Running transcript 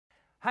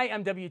Hi,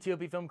 I'm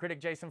WTOP film critic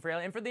Jason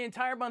Fraley, and for the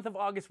entire month of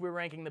August, we're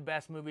ranking the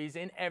best movies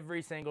in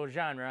every single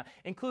genre,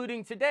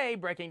 including today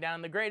breaking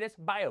down the greatest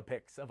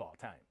biopics of all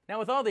time. Now,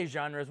 with all these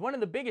genres, one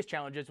of the biggest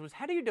challenges was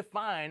how do you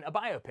define a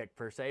biopic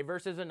per se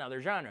versus another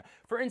genre?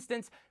 For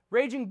instance,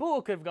 Raging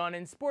Bull could have gone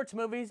in sports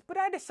movies, but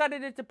I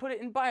decided to put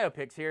it in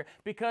biopics here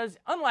because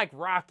unlike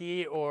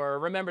Rocky or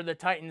Remember the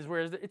Titans,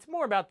 where it's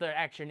more about the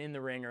action in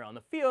the ring or on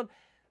the field,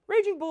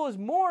 Raging Bull is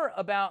more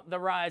about the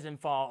rise and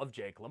fall of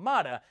Jake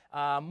LaMotta,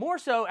 more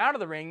so out of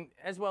the ring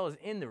as well as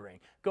in the ring,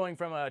 going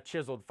from a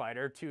chiseled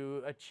fighter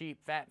to a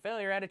cheap fat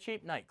failure at a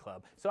cheap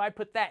nightclub. So I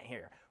put that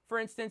here. For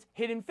instance,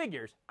 Hidden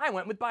Figures. I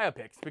went with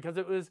biopics because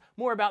it was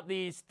more about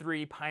these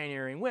three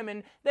pioneering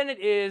women than it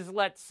is,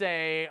 let's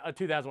say, a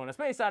 2001: A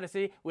Space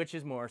Odyssey, which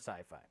is more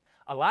sci-fi.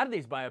 A lot of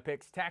these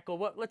biopics tackle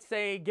what, let's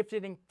say,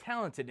 gifted and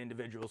talented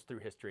individuals through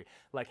history,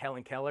 like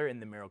Helen Keller in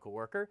The Miracle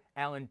Worker,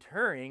 Alan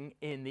Turing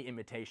in The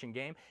Imitation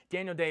Game,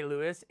 Daniel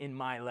Day-Lewis in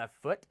My Left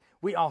Foot.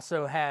 We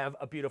also have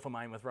A Beautiful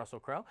Mind with Russell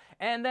Crowe.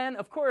 And then,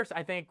 of course,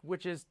 I think,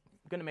 which is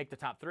going to make the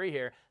top three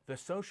here, The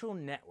Social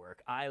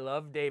Network. I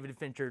love David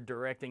Fincher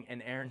directing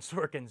an Aaron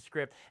Sorkin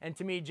script. And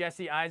to me,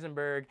 Jesse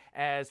Eisenberg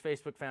as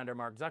Facebook founder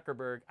Mark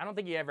Zuckerberg, I don't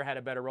think he ever had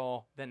a better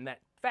role than that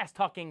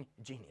fast-talking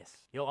genius.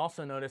 You'll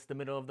also notice the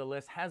middle of the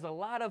list has a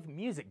lot of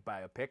music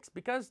biopics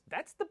because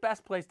that's the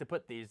best place to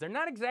put these. They're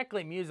not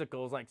exactly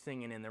musicals like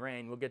Singing in the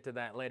Rain, we'll get to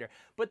that later,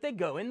 but they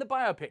go in the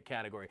biopic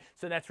category.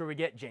 So that's where we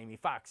get Jamie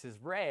Foxx's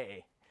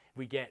Ray.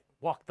 We get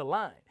Walk the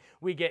Line.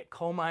 We get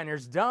Coal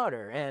Miner's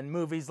Daughter and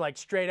movies like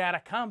Straight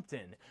Outta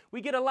Compton.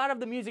 We get a lot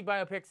of the music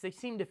biopics, they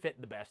seem to fit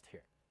the best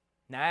here.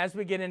 Now, as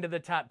we get into the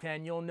top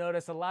 10, you'll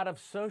notice a lot of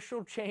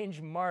social change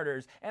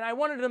martyrs, and I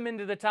wanted them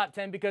into the top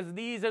 10 because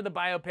these are the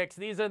biopics,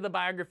 these are the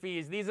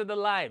biographies, these are the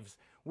lives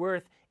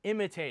worth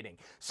imitating.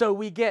 So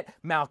we get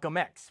Malcolm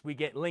X, we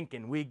get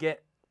Lincoln, we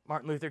get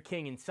Martin Luther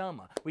King in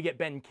Selma, we get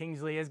Ben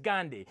Kingsley as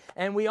Gandhi,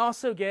 and we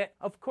also get,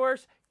 of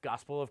course,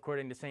 Gospel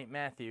according to St.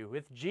 Matthew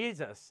with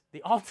Jesus,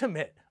 the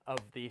ultimate of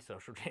the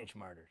social change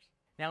martyrs.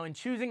 Now, in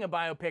choosing a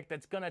biopic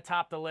that's going to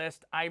top the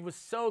list, I was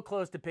so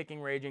close to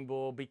picking Raging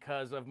Bull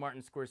because of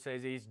Martin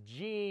Scorsese's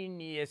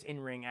genius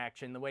in-ring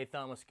action, the way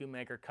Thelma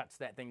Schoonmaker cuts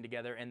that thing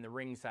together and the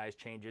ring size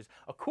changes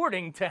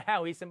according to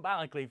how he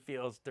symbolically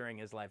feels during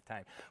his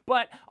lifetime.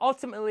 But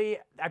ultimately,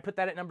 I put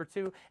that at number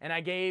 2, and I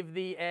gave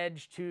the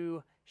edge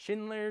to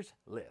Schindler's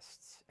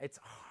List. It's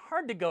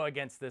hard to go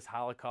against this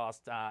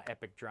Holocaust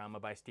epic drama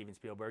by Steven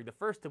Spielberg, the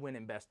first to win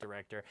in Best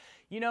Director.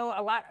 You know,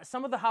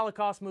 some of the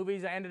Holocaust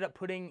movies I ended up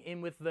putting in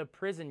with the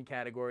prison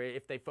category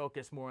if they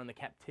focus more on the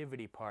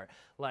captivity part,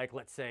 like,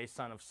 let's say,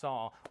 Son of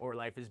Saul, or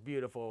Life is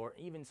Beautiful, or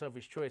even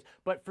Sophie's Choice.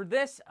 But for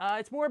this,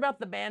 it's more about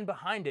the man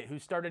behind it, who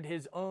started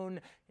his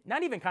own,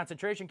 not even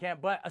concentration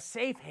camp, but a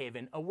safe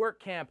haven, a work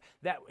camp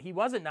that he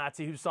was a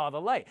Nazi who saw the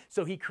light.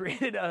 So he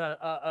created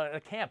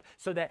a camp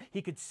so that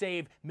he could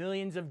save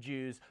millions of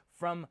Jews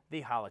from the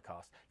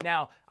Holocaust.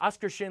 Now,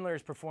 Oskar Schindler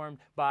is performed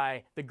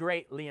by the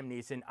great Liam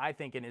Neeson, I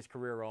think, in his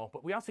career role,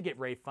 but we also get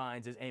Ralph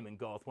Fiennes as Eamon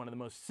Gulf, one of the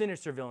most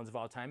sinister villains of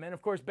all time, and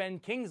of course Ben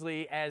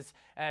Kingsley as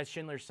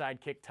Schindler's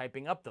sidekick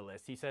typing up the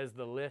list. He says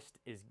the list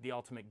is the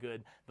ultimate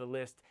good, the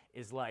list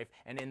is life,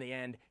 and in the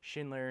end,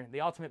 Schindler,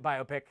 the ultimate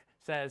biopic,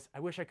 says, I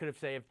wish I could have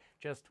saved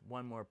just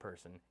one more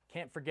person.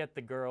 Can't forget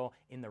the girl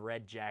in the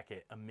red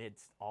jacket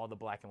amidst all the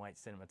black and white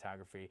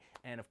cinematography.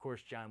 And of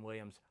course, John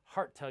Williams'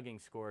 heart-tugging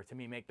score to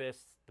me make this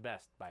the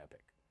best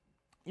biopic.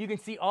 You can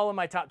see all of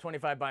my top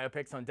 25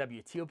 biopics on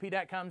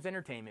WTOP.com's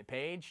entertainment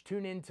page.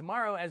 Tune in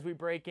tomorrow as we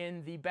break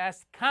in the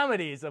best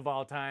comedies of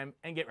all time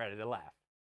and get ready to laugh.